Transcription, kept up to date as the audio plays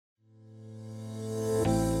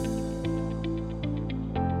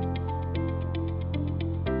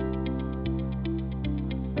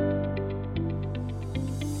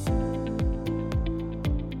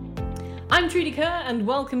Trudy Kerr, and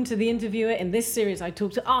welcome to The Interviewer. In this series, I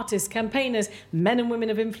talk to artists, campaigners, men and women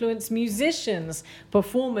of influence, musicians,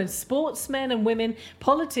 performers, sportsmen and women,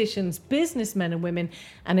 politicians, businessmen and women,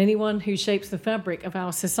 and anyone who shapes the fabric of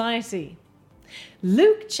our society.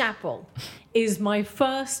 Luke Chappell is my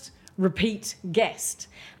first repeat guest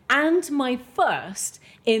and my first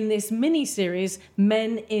in this mini-series,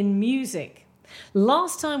 Men in Music.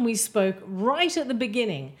 Last time we spoke, right at the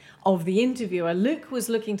beginning of The Interviewer, Luke was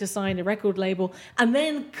looking to sign a record label, and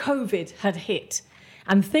then COVID had hit,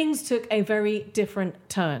 and things took a very different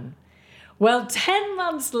turn. Well, 10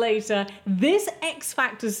 months later, this X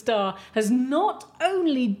Factor star has not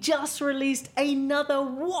only just released another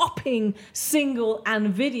whopping single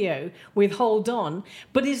and video with Hold On,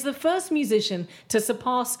 but is the first musician to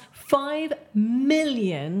surpass 5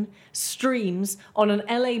 million streams on an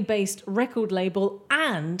LA-based record label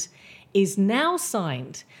and is now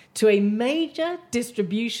signed to a major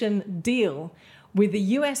distribution deal with the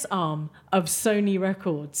US arm of Sony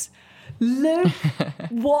Records. Look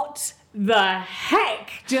what the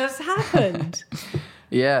heck just happened.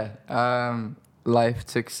 Life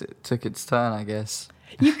took its turn, I guess.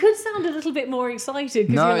 You could sound a little bit more excited.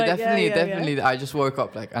 No, you're like, definitely. I just woke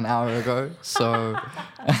up like an hour ago, so.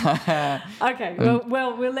 Okay,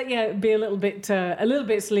 well, we'll let you be a little bit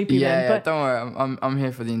sleepy then. But don't worry, I'm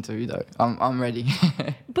here for the interview though. I'm ready.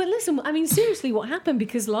 But listen, I mean, seriously, what happened?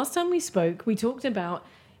 Because last time we spoke, we talked about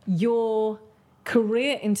your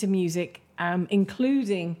career into music,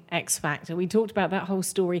 including X Factor. We talked about that whole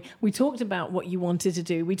story. We talked about what you wanted to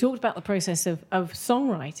do. We talked about the process of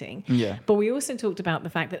songwriting. Yeah. But we also talked about the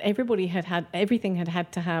fact that everything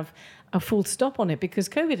had to have a full stop on it because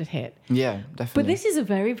COVID had hit. Yeah, definitely. But this is a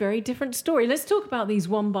very, very different story. Let's talk about these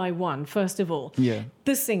one by one, first of all. Yeah.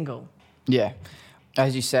 The single. Yeah.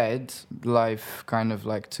 As you said, life kind of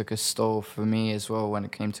like took a toll for me as well when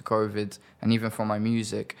it came to COVID, and even for my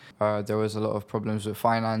music. There was a lot of problems with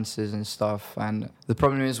finances and stuff. And the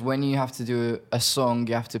problem is when you have to do a song,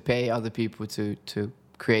 you have to pay other people to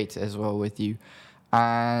create it as well with you.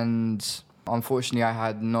 And unfortunately, I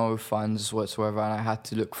had no funds whatsoever, and I had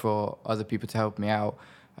to look for other people to help me out.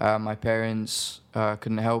 My parents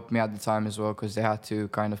couldn't help me at the time as well because they had to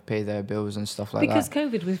kind of pay their bills and stuff like because that.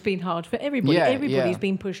 Because COVID was been hard for everybody. Yeah, Everybody's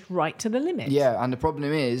been pushed right to the limit. Yeah, and the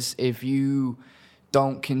problem is if you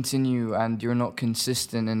don't continue and you're not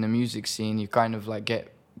consistent in the music scene, you kind of get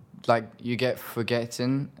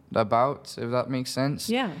forgotten about, if that makes sense.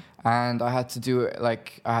 Yeah. And I had to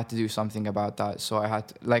do something about that. So I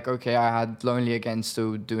had I had Lonely Again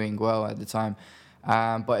still doing well at the time.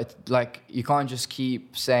 But you can't just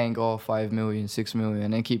keep saying 5 million, 6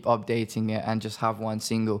 million and keep updating it and just have one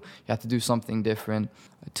single. You have to do something different.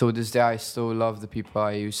 Till this day, I still love the people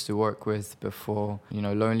I used to work with before,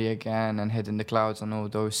 Lonely Again and Head in the Clouds and all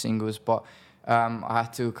those singles. But I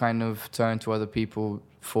had to kind of turn to other people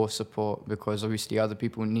for support because obviously other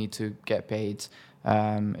people need to get paid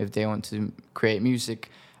if they want to create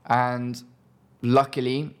music. And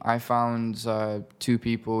luckily, I found 2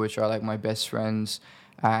 people which are like my best friends,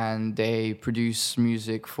 and they produce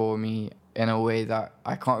music for me in a way that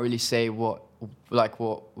I can't really say what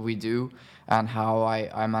we do and how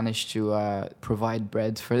I managed to provide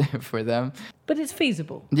bread for them. But it's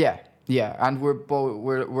feasible. Yeah, and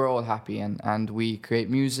we're all happy and we create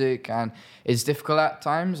music, and it's difficult at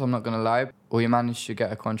times, I'm not gonna lie. We managed to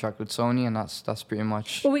get a contract with Sony, and that's pretty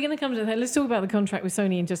much. Well, we're gonna come to that. Let's talk about the contract with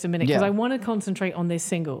Sony in just a minute because I want to concentrate on this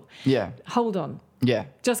single. Yeah. Hold On. Yeah.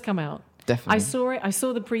 Just come out. Definitely. I saw it. I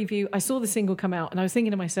saw the preview. I saw the single come out, and I was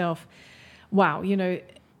thinking to myself, wow,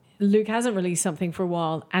 Luke hasn't released something for a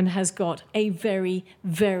while and has got a very,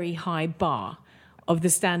 very high bar of the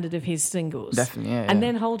standard of his singles. Definitely, yeah. And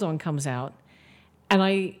then Hold On comes out, and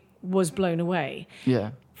I was blown away.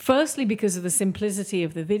 Yeah. Firstly, because of the simplicity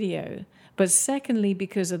of the video, but secondly,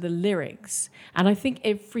 because of the lyrics. And I think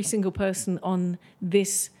every single person on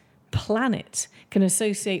this planet can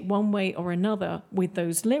associate one way or another with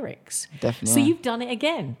those lyrics. Definitely. So you've done it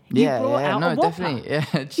again. Yeah, you brought out a Whopper. Definitely.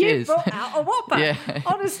 Yeah, cheers. You brought out a Whopper. Yeah.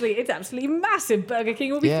 Honestly, it's absolutely massive. Burger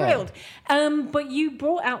King will be thrilled. But you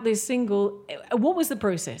brought out this single. What was the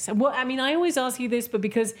process? I always ask you this, but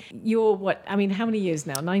because you're how many years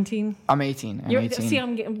now? 19? I'm 18. I'm 18. See,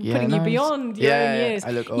 I'm putting you beyond your own years.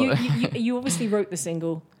 I look older. You obviously wrote the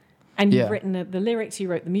single. And you've written the lyrics, you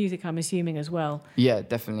wrote the music, I'm assuming, as well. Yeah,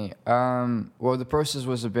 definitely. Well, the process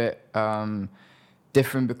was a bit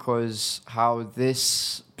different because how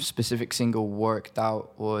this specific single worked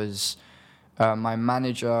out was my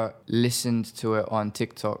manager listened to it on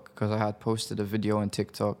TikTok because I had posted a video on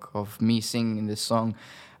TikTok of me singing this song.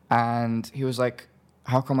 And he was like,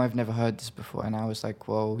 how come I've never heard this before? And I was like,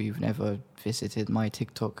 well, you've never visited my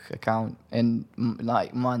TikTok account in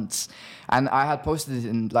like months. And I had posted it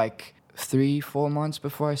in like 3-4 months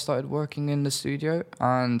before I started working in the studio.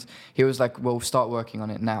 And he was like, well, start working on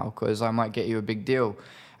it now because I might get you a big deal.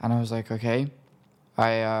 And I was like, okay.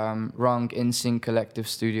 I rang InSync Collective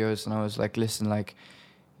Studios and I was like, listen, like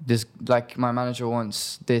this, like my manager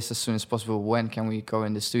wants this as soon as possible. When can we go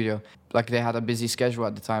in the studio? Like they had a busy schedule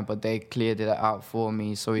at the time, but they cleared it out for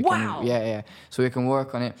me so we can, so we can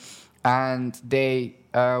work on it. And they,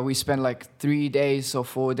 we spent like 3 days or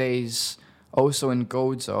 4 days also in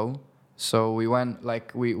Gozo. So we went,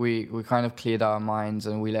 like, we kind of cleared our minds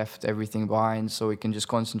and we left everything behind so we can just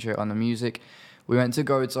concentrate on the music. We went to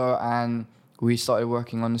Gozo and we started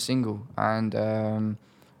working on the single. And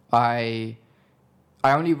I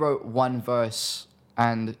only wrote one verse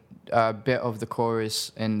and a bit of the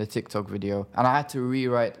chorus in the TikTok video. And I had to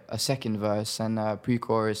rewrite a second verse and a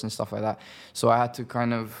pre-chorus and stuff like that. So I had to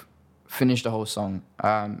kind of finish the whole song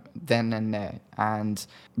then and there. And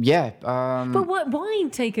yeah. But why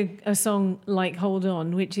take a song like Hold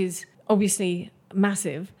On, which is obviously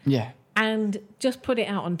massive, and just put it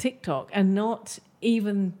out on TikTok and not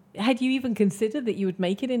even... Had you even considered that you would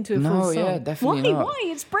make it into a full song? No, yeah, definitely not. Why?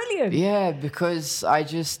 It's brilliant. Yeah, because I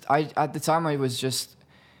at the time I was just...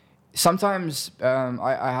 Sometimes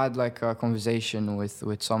I had like a conversation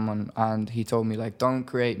with someone and he told me like, don't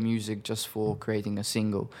create music just for creating a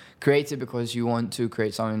single. Create it because you want to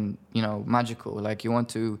create something, you know, magical. Like you want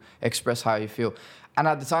to express how you feel. And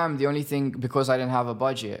at the time, the only thing, because I didn't have a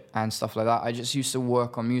budget and stuff like that, I just used to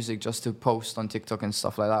work on music just to post on TikTok and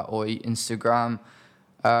stuff like that, or Instagram,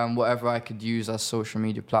 whatever I could use as social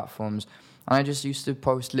media platforms. And I just used to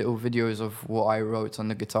post little videos of what I wrote on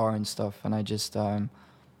the guitar and stuff. And I just... I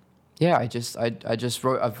just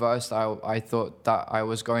wrote a verse that I thought that I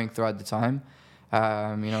was going through at the time,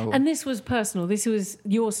 you know. And this was personal. This was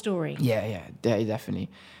your story. Yeah, definitely.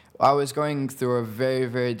 I was going through a very,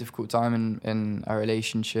 very difficult time in a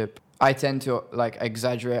relationship. I tend to like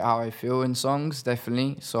exaggerate how I feel in songs,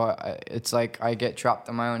 definitely. So it's like I get trapped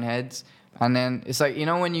in my own head. And then it's like, you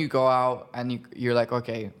know, when you go out and you're like,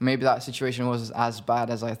 okay, maybe that situation wasn't as bad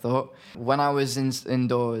as I thought. When I was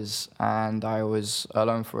indoors and I was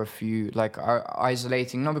alone for a few, like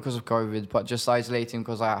isolating, not because of COVID, but just isolating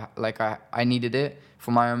because I needed it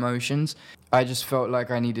for my emotions. I just felt like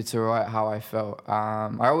I needed to write how I felt.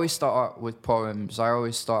 I always start out with poems. I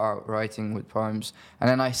always start out writing with poems. And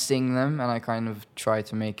then I sing them and I kind of try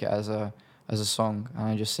to make it as a song, and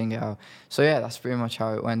I just sing it out. So yeah, that's pretty much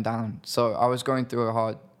how it went down. So I was going through a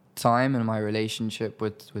hard time in my relationship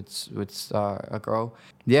with a girl.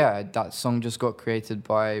 Yeah, that song just got created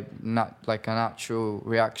by like a natural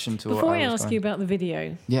reaction to Before what I was I ask going. you about the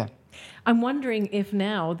video, I'm wondering if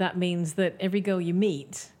now that means that every girl you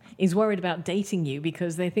meet is worried about dating you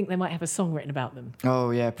because they think they might have a song written about them.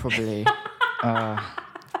 Oh yeah, probably.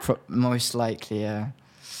 Most likely, yeah.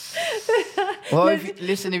 Well, if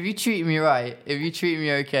you treat me right, if you treat me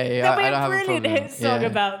okay, I don't have a problem. There'll be a brilliant hit song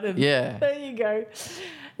about them. Yeah. There you go.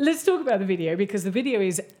 Let's talk about the video because the video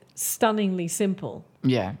is stunningly simple.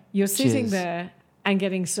 Yeah. You're sitting there and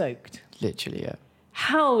getting soaked. Literally, yeah.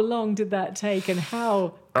 How long did that take and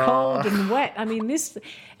how cold and wet? I mean, this...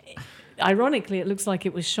 Ironically, it looks like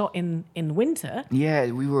it was shot in winter.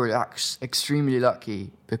 Yeah, we were extremely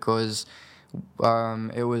lucky because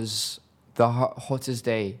it was the hottest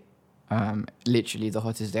day. Literally the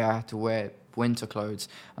hottest day. I had to wear winter clothes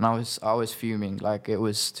and I was fuming, like it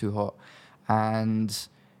was too hot. And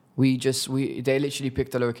they literally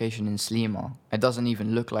picked a location in Slima. It doesn't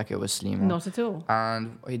even look like it was Slima. Not at all.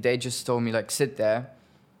 And they just told me like, sit there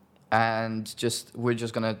and we're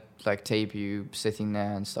just gonna like tape you sitting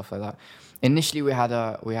there and stuff like that. Initially we had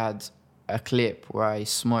a clip where I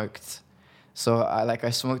smoked. So I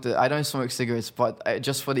smoked it. I don't smoke cigarettes, but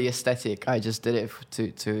just for the aesthetic, I just did it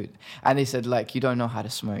to. And they said like, you don't know how to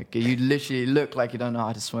smoke. You literally look like you don't know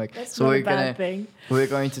how to smoke. That's not a bad thing. We're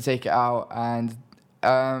going to take it out, and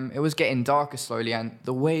it was getting darker slowly, and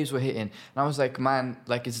the waves were hitting. And I was like, man,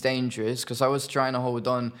 like it's dangerous because I was trying to hold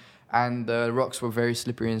on, and the rocks were very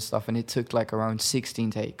slippery and stuff, and it took like around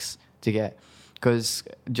 16 takes to get. Because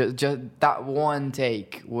just that one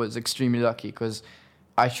take was extremely lucky because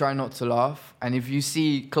I try not to laugh, and if you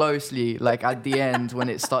see closely, like at the end when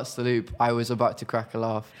it starts to loop, I was about to crack a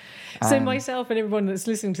laugh. So myself and everyone that's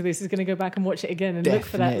listening to this is going to go back and watch it again and look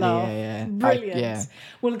for that laugh. Yeah. Brilliant.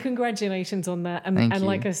 Well, congratulations on that. And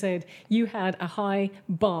like I said, you had a high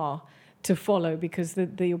bar to follow because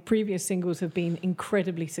your previous singles have been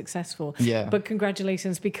incredibly successful. Yeah. But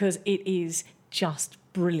congratulations because it is just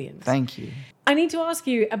brilliant. Thank you. I need to ask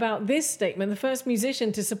you about this statement. The first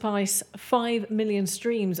musician to surpass 5 million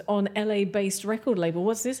streams on LA-based record label.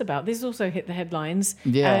 What's this about? This also hit the headlines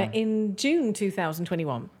in June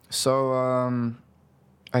 2021. So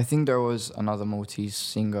I think there was another Maltese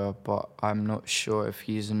singer, but I'm not sure if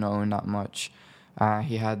he's known that much.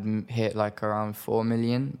 He had hit like around 4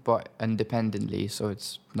 million, but independently, so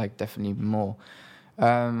it's like definitely more.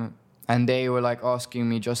 And they were like asking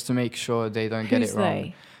me just to make sure they don't get it wrong.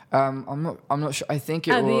 They? I'm not sure. I think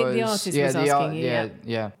it was the artist was asking you.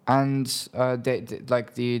 Yeah. And they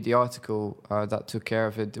like the article that took care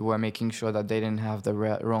of it were making sure that they didn't have the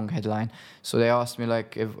wrong headline. So they asked me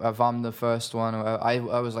like if I'm the first one. Or I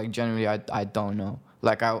was like, generally I don't know.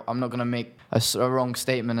 Like I'm not gonna make a wrong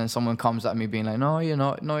statement and someone comes at me being like, no, you're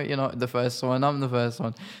not the first one. I'm the first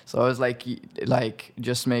one. So I was like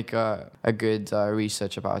just make a good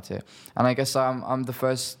research about it. And I guess I'm the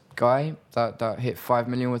first guy that hit 5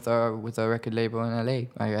 million with a record label in LA.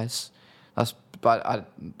 I guess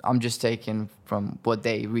I'm just taking from what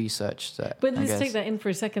they researched. But let's take that in for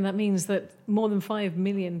a second. That means that more than 5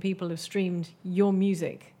 million people have streamed your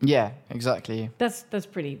music. Yeah, exactly. That's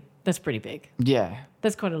pretty big. Yeah.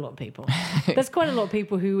 That's quite a lot of people. That's quite a lot of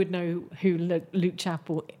people who would know who Luke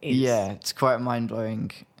Chappell is. Yeah, it's quite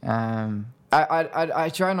mind-blowing.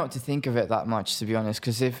 I try not to think of it that much, to be honest,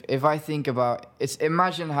 because if I think about it,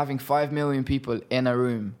 imagine having 5 million people in a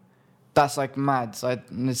room. That's like mad. So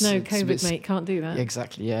COVID, mate, can't do that.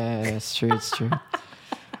 Exactly. Yeah, it's true. It's true.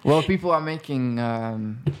 Well, people are making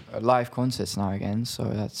live concerts now again, so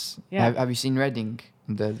that's. Yeah. Have you seen Reading,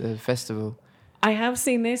 the festival? I have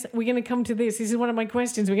seen this. We're going to come to this. This is one of my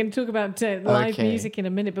questions. We're going to talk about live music in a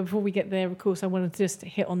minute. But before we get there, of course, I want to just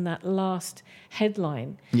hit on that last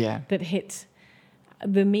headline that hit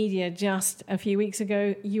the media just a few weeks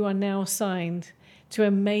ago. You are now signed to a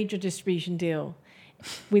major distribution deal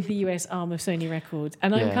with the US arm of Sony Records.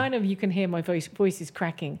 And I'm you can hear my voice is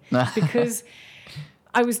cracking because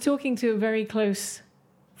I was talking to a very close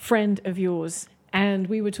friend of yours, and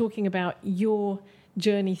we were talking about your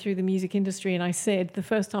journey through the music industry, and I said the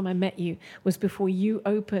first time I met you was before you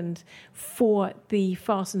opened for the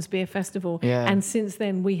Fast and Spear Festival, and since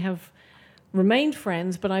then we have remained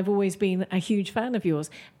friends, but I've always been a huge fan of yours.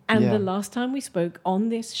 And the last time we spoke on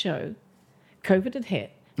this show, COVID had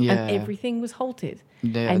hit and everything was halted.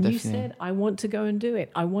 And definitely. You said, I want to go and do it.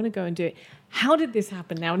 I want to go and do it. How did this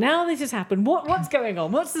happen now? Now this has happened. What's going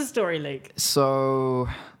on? What's the story, Luke? So,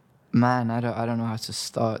 man, I don't know how to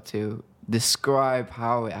start to describe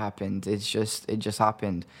how it happened. It just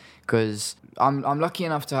happened because I'm lucky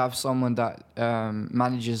enough to have someone that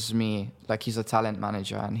manages me, like he's a talent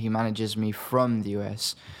manager and he manages me from the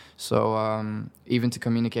US. So even to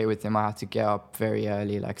communicate with him, I had to get up very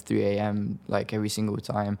early, like 3 a.m. like every single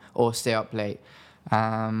time, or stay up late,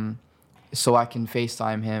 so I can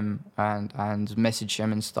FaceTime him and message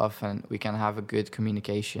him and stuff, and we can have a good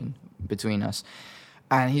communication between us.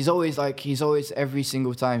 And he's always every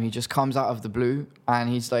single time he just comes out of the blue, and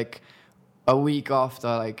he's like a week after,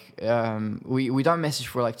 like we don't message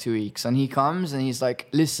for like 2 weeks, and he comes and he's like,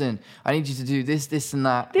 listen, I need you to do this and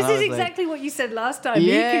that. This is exactly what you said last time.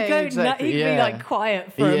 Yeah, he could go exactly, he could be like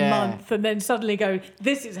quiet for a month and then suddenly go,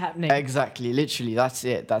 this is happening. Exactly, literally, that's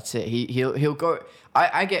it. He'll go.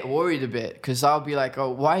 I get worried a bit because I'll be like, oh,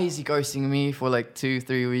 why is he ghosting me for like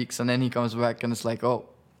 2-3 weeks, and then he comes back and it's like, oh,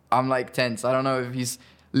 I'm like tense. I don't know if he's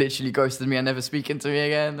literally ghosted me and never speaking to me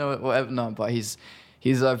again or whatever. No, but he's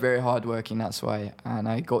very hardworking, that's why. And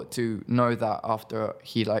I got to know that after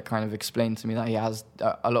he like kind of explained to me that he has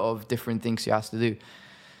a lot of different things he has to do.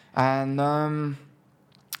 And the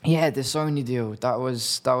Sony deal, that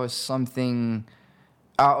was something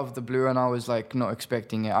out of the blue, and I was like not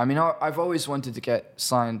expecting it. I mean, I've always wanted to get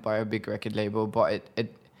signed by a big record label, but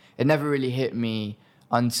it never really hit me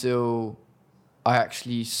until I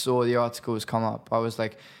actually saw the articles come up. I was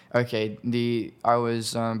like, okay, I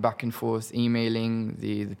was back and forth emailing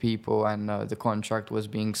the people, and the contract was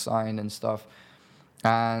being signed and stuff.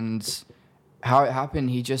 And how it happened,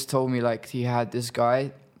 he just told me like he had this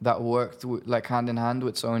guy that worked like hand in hand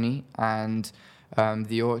with Sony and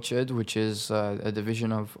The Orchard, which is a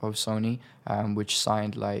division of Sony, which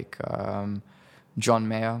signed like John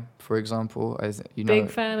Mayer, for example, big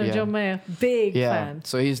fan of John Mayer, big fan.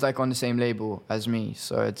 So he's like on the same label as me,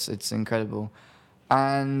 so it's incredible.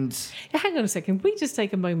 And hang on a second, we just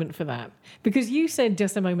take a moment for that, because you said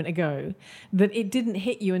just a moment ago that it didn't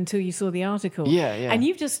hit you until you saw the article. Yeah. And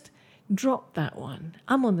you've just dropped that one.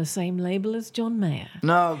 I'm on the same label as John Mayer.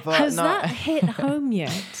 No, but has that hit home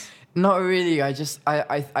yet? Not really. I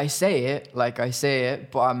say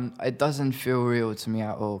it, but it doesn't feel real to me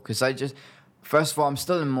at all, because first of all, I'm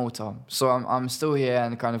still in Malta, so I'm still here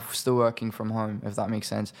and kind of still working from home, if that makes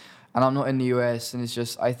sense. And I'm not in the US, and it's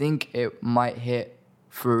just, I think it might hit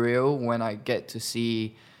for real when I get to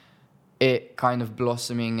see it kind of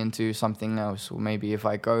blossoming into something else, or maybe if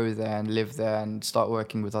I go there and live there and start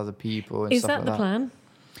working with other people and Is stuff that like the that. plan?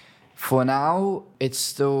 For now, it's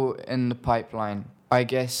still in the pipeline. I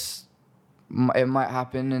guess it might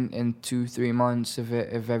happen in 2-3 months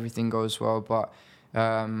if everything goes well. But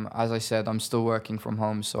as I said, I'm still working from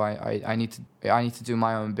home, so I need to do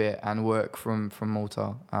my own bit and work from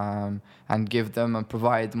Malta, and give them and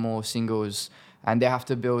provide more singles. And they have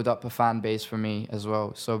to build up a fan base for me as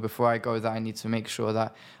well. So before I go there, I need to make sure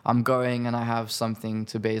that I'm going and I have something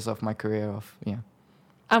to base off my career off. Yeah.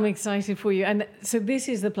 I'm excited for you. And so this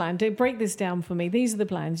is the plan. To break this down for me, these are the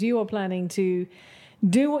plans. You are planning to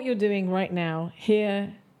do what you're doing right now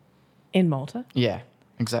here in Malta. Yeah,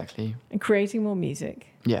 exactly. And creating more music.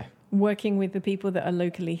 Yeah. Working with the people that are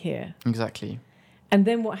locally here. Exactly. And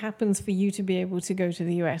then what happens for you to be able to go to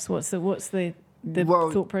the US? What's the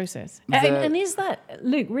thought process? And is that,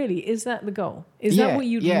 Luke, really, is that the goal? Is that what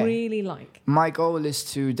you'd really like? My goal is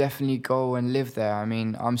to definitely go and live there. I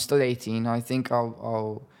mean, I'm still 18. I think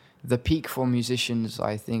the peak for musicians,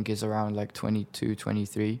 I think, is around like 22,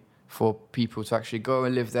 23 for people to actually go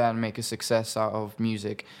and live there and make a success out of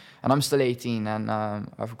music. And I'm still 18, and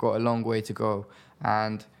I've got a long way to go.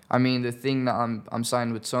 And I mean, the thing that I'm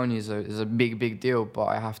signed with Sony is a big deal, but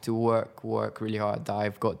I have to work really hard that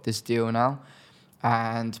I've got this deal now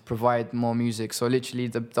and provide more music. So literally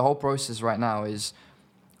the whole process right now is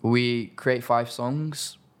we create 5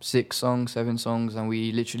 songs, 6 songs, 7 songs, and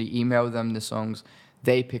we literally email them the songs.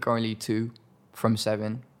 They pick only 2 from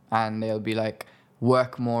 7, and they'll be like,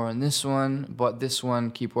 work more on this one, but this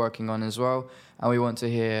one keep working on as well. And we want to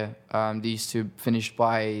hear these 2 finished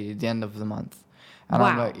by the end of the month. And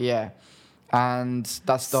I'm like, yeah. And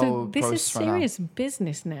that's the whole process. So this is serious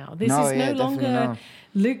business now. This is no longer no.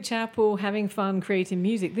 Luke Chappell having fun creating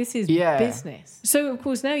music. This is business. So, of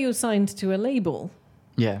course, now you're signed to a label.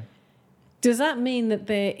 Yeah. Does that mean that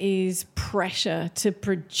there is pressure to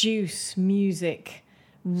produce music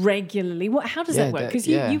regularly? How does that work? Because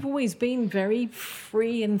you've always been very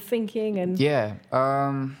free in thinking. And yeah.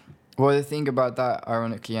 Well, the thing about that,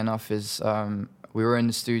 ironically enough, is we were in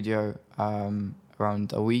the studio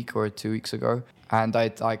around a week or 2 weeks ago, and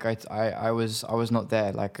I was not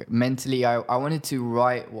there. Like mentally, I wanted to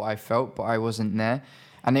write what I felt, but I wasn't there.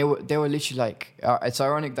 And they were literally like, it's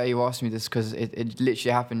ironic that you asked me this because it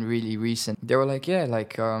literally happened really recent. They were like,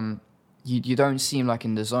 you don't seem like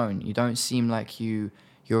in the zone. You don't seem like you're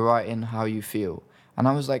writing how you feel. And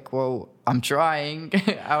I was like, well, I'm trying.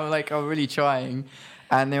 I'm really trying.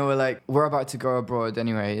 And they were like, we're about to go abroad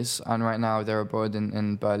anyways. And right now they're abroad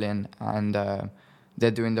in Berlin, and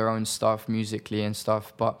they're doing their own stuff musically and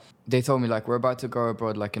stuff. But they told me, like, we're about to go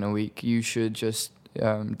abroad like in a week. You should just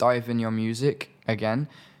dive in your music again.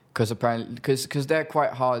 Because they're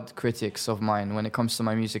quite hard critics of mine when it comes to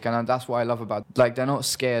my music. And that's what I love about, like, they're not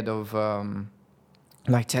scared of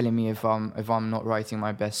like telling me if I'm not writing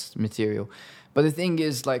my best material. But the thing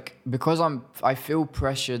is, like, because I feel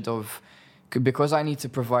pressured because I need to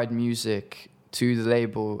provide music to the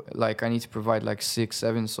label, like I need to provide like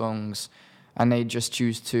 6-7 songs, and they just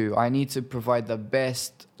choose 2. I need to provide the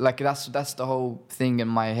best. Like that's the whole thing in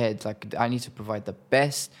my head. Like I need to provide the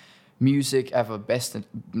best music ever,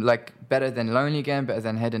 better than Lonely Again, better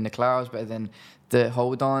than Head in the Clouds, better than the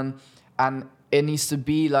Hold On, and it needs to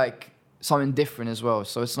be like something different as well.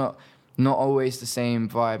 So it's not always the same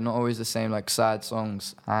vibe, not always the same like sad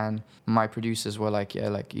songs. And my producers were like, yeah,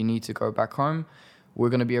 like you need to go back home. We're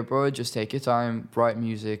gonna be abroad. Just take your time, write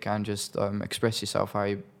music, and just express yourself how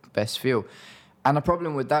you best feel. And the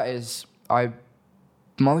problem with that is I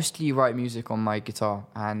mostly write music on my guitar,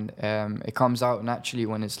 and it comes out naturally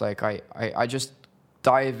when it's like I just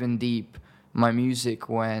dive in deep my music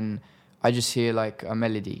when I just hear like a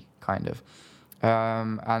melody kind of.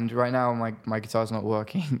 And right now my guitar's not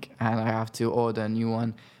working and I have to order a new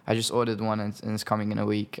one. I just ordered one and it's coming in a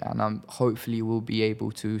week, and I'm hopefully will be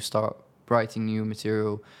able to start writing new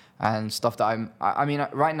material and stuff that I mean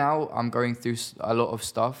right now I'm going through a lot of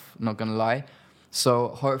stuff, not gonna lie. So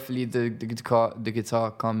hopefully the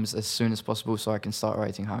guitar comes as soon as possible so I can start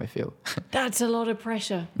writing how I feel. That's a lot of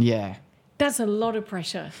pressure. Yeah. That's a lot of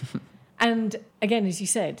pressure. And again, as you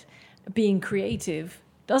said, being creative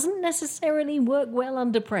doesn't necessarily work well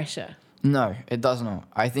under pressure. No, it does not.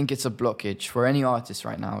 I think it's a blockage for any artist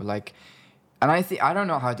right now. Like, and I don't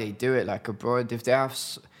know how they do it. Like abroad, if they have,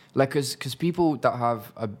 like, because people that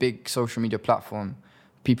have a big social media platform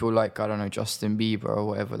people like, I don't know, Justin Bieber or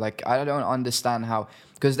whatever. Like, I don't understand how,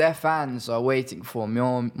 because their fans are waiting for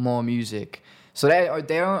more music. So they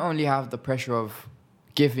don't only have the pressure of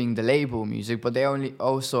giving the label music, but they only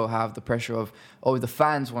also have the pressure of, oh, the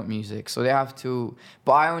fans want music. So they have to,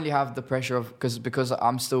 but I only have the pressure of, because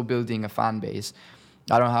I'm still building a fan base.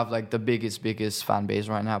 I don't have like the biggest fan base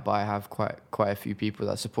right now, but I have quite a few people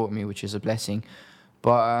that support me, which is a blessing.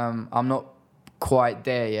 But I'm not quite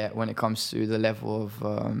there yet when it comes to the level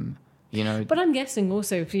of, you know. But I'm guessing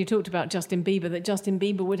also, if you talked about Justin Bieber, that Justin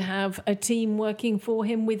Bieber would have a team working for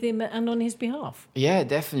him, with him, and on his behalf. Yeah,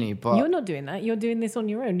 definitely. But you're not doing that. You're doing this on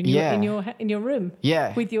your own, in your room.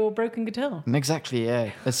 Yeah. With your broken guitar. Exactly.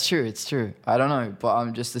 Yeah, that's true. It's true. I don't know, but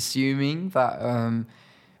I'm just assuming that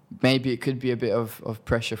maybe it could be a bit of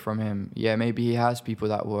pressure from him. Yeah, maybe he has people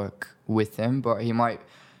that work with him, but he might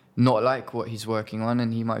not like what he's working on,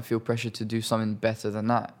 and he might feel pressure to do something better than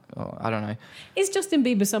that. Or, I don't know. Is Justin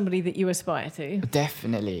Bieber somebody that you aspire to?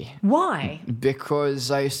 Definitely. Why?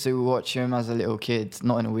 Because I used to watch him as a little kid,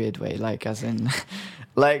 not in a weird way, like as in,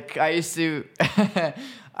 like I used to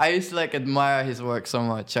like admire his work so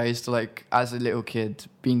much. I used to like, as a little kid,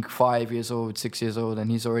 being 5 years old, 6 years old,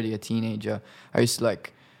 and he's already a teenager. I used to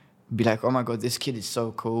like be like, oh my God, this kid is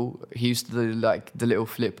so cool. He used to do like the little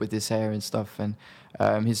flip with his hair and stuff, and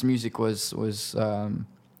his music was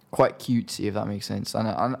quite cutesy, if that makes sense. And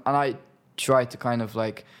I tried to kind of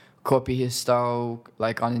like copy his style,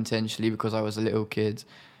 like unintentionally, because I was a little kid,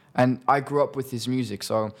 and I grew up with his music.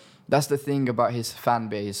 So that's the thing about his fan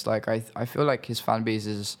base. Like I feel like his fan base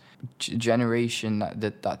is generation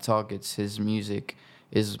that targets his music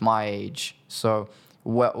is my age. So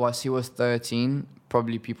whilst he was 13,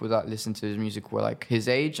 probably people that listen to his music were like his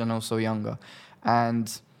age and also younger,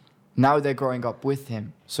 and now they're growing up with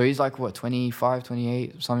him. So he's like, what, 25,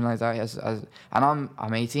 28, something like that. And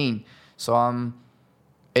I'm 18. So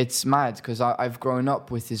it's mad because I've grown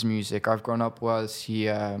up with his music. I've grown up whilst he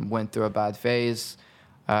went through a bad phase.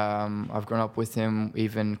 I've grown up with him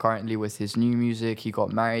even currently with his new music. He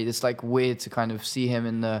got married. It's like weird to kind of see him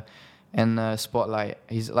in the spotlight.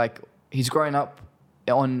 He's growing up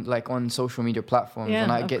on social media platforms,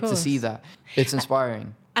 and I get to see that. It's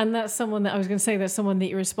inspiring. And that's someone that I was going to say, that's someone that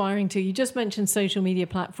you're aspiring to. You just mentioned social media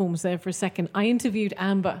platforms there for a second. I interviewed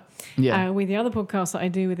Amber with the other podcast that I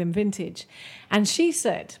do within Vintage. And she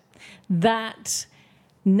said that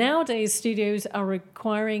nowadays studios are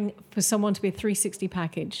requiring for someone to be a 360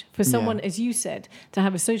 package, for someone, as you said, to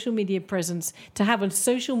have a social media presence, to have a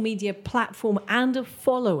social media platform and a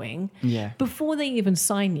following before they even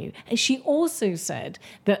sign you. And she also said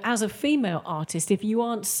that as a female artist, if you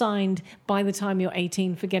aren't signed by the time you're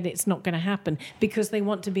 18, forget it, it's not going to happen, because they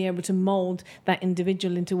want to be able to mold that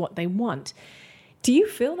individual into what they want. Do you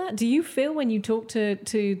feel that? Do you feel when you talk to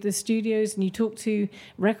the studios and you talk to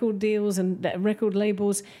record deals and record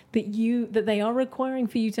labels that they are requiring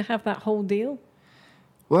for you to have that whole deal?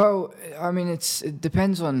 Well, I mean, it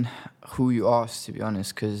depends on who you ask, to be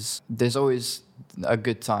honest, because there's always a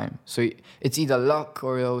good time. So it's either luck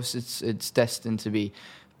or else it's destined to be.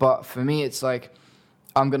 But for me, it's like,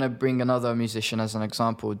 I'm going to bring another musician as an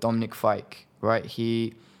example, Dominic Fike, right?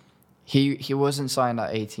 He wasn't signed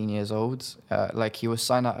at 18 years old. He was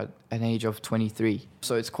signed at an age of 23.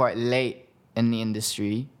 So it's quite late in the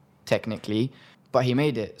industry, technically, but he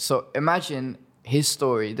made it. So imagine his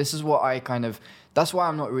story. This is what that's why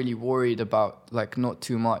I'm not really worried about, like, not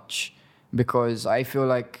too much, because I feel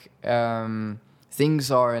like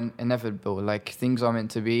things are inevitable. Like, things are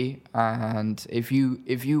meant to be, and if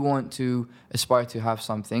you want to aspire to have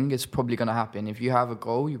something, it's probably going to happen. If you have a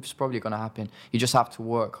goal, it's probably going to happen. You just have to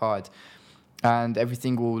work hard, and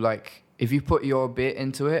everything will, like, if you put your bit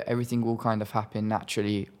into it, everything will kind of happen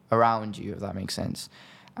naturally around you, if that makes sense.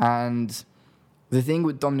 And the thing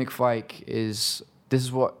with Dominic Fike is, this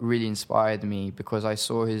is what really inspired me, because I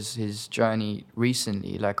saw his journey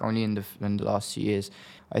recently, like only in the last 2 years.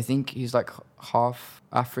 I think he's like half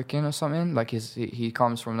African or something. Like he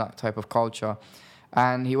comes from that type of culture,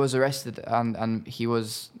 and he was arrested and he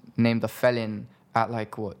was named a felon at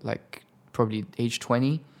probably age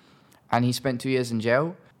 20, and he spent 2 years in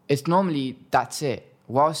jail. It's normally that's it.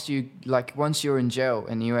 Once you're in jail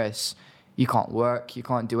in the US, you can't work, you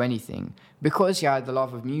can't do anything. Because he had the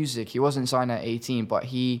love of music, he wasn't signed at 18, but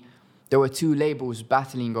there were 2 labels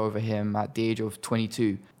battling over him at the age of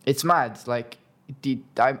 22. It's mad. Like,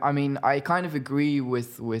 I mean, I kind of agree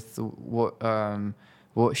with what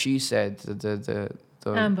she said. The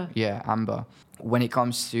Amber. Yeah, Amber. When it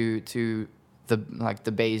comes to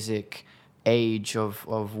the basic age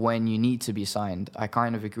of when you need to be signed, I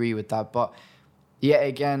kind of agree with that. But yeah,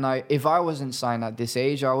 again, if I wasn't signed at this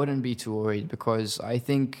age, I wouldn't be too worried, because I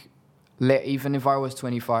think even if I was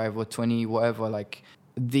 25 or 20, whatever, like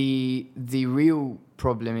the real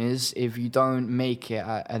problem is if you don't make it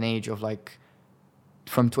at an age of like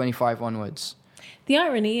from 25 onwards. The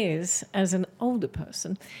irony is, as an older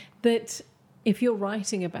person, that if you're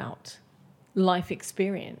writing about life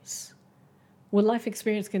experience, well, life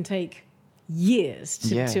experience can take years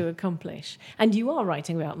to accomplish. And you are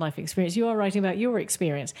writing about life experience. You are writing about your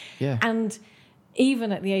experience. Yeah. And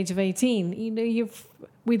even at the age of 18, you know, you've,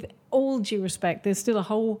 with all due respect, there's still a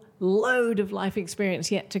whole load of life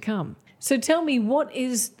experience yet to come. So tell me, what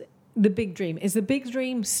is the big dream? Is the big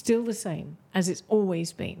dream still the same as it's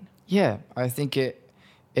always been? Yeah, I think it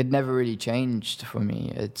never really changed for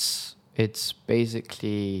me. It's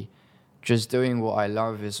basically just doing what I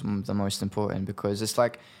love is the most important, because it's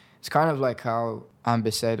kind of like how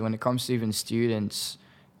Amber said, when it comes to even students,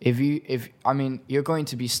 you're going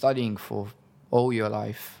to be studying for all your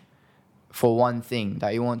life for one thing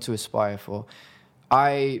that you want to aspire for.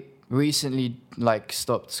 I recently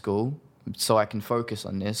stopped school so I can focus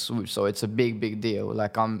on this. So it's a big deal.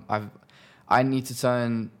 Like I need to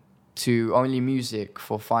turn to only music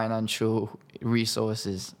for financial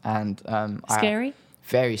resources, and Scary?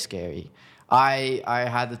 Very scary. I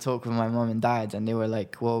had a talk with my mom and dad, and they were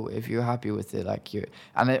like, well, if you're happy with it,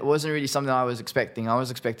 and it wasn't really something I was expecting. I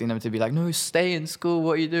was expecting them to be like, no, stay in school,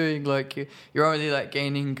 what are you doing? Like, you're only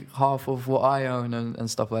gaining half of what I own and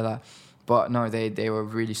stuff like that. But no, they were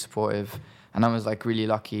really supportive, and I was really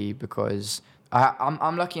lucky, because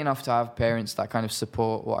I'm lucky enough to have parents that kind of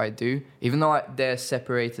support what I do, even though they're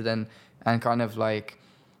separated and kind of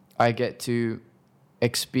I get to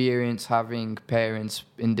experience having parents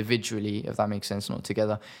individually, if that makes sense, not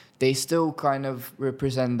together. They still kind of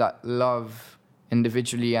represent that love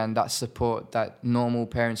individually and that support that normal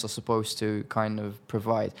parents are supposed to kind of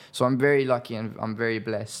provide. So I'm very lucky and I'm very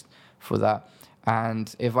blessed for that.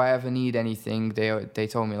 And if I ever need anything, they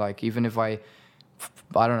told me, even if I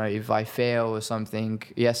don't know, if I fail or something,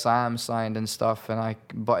 yes, I am signed and stuff,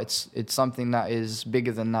 but it's something that is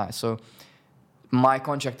bigger than that. So my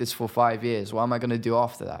contract is for 5 years. What am I going to do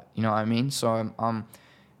after that? You know what I mean? So I'm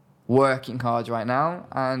working hard right now,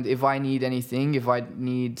 and if I need anything, if I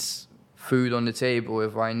need food on the table,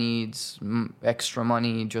 if I need extra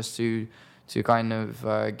money just to kind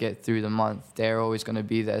of get through the month, they're always going to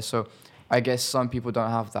be there. So I guess some people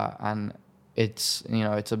don't have that, and it's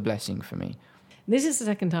a blessing for me. This is the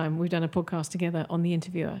second time we've done a podcast together on The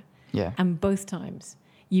Interviewer. Yeah. And both times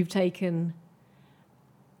you've taken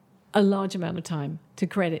a large amount of time to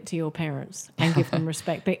credit to your parents and give them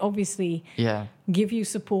respect. They obviously give you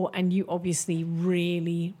support, and you obviously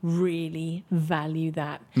really, really value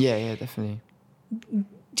that. Yeah, definitely.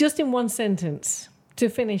 Just in one sentence, to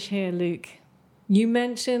finish here, Luke, you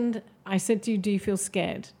mentioned, I said to you, do you feel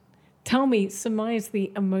scared? Tell me, surmise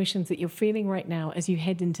the emotions that you're feeling right now as you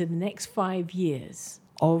head into the next 5 years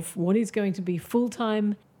of what is going to be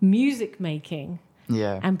full-time music making,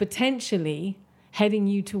 and potentially heading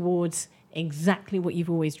you towards exactly what you've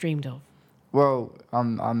always dreamed of. Well,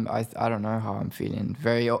 I don't know how I'm feeling.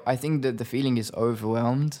 I think that the feeling is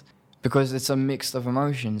overwhelmed, because it's a mix of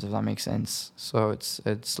emotions, if that makes sense. So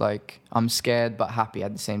it's like I'm scared but happy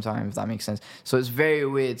at the same time, if that makes sense. So it's very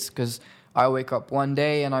weird, because I wake up one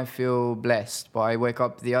day and I feel blessed, but I wake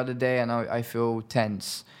up the other day and I feel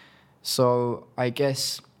tense. So I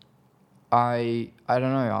guess I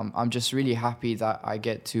don't know. I'm just really happy that I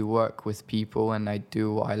get to work with people and I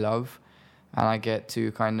do what I love, and I get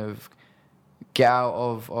to kind of get out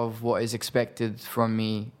of what is expected from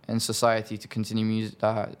me in society to continue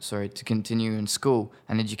to continue in school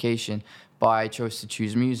and education. But I chose to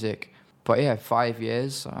choose music. But yeah, 5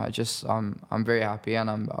 years. I'm very happy, and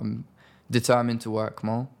I'm determined to work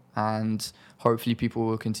more, and hopefully people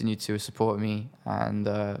will continue to support me and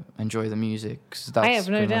enjoy the music. I have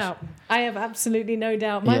no doubt. I have absolutely no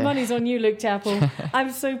doubt. My money's on you, Luke Chappell.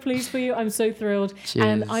 I'm so pleased for you. I'm so thrilled. Cheers.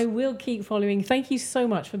 And I will keep following. Thank you so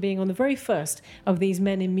much for being on the very first of these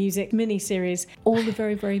Men in Music mini-series. All the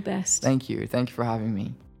very, very best. Thank you. Thank you for having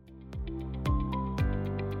me.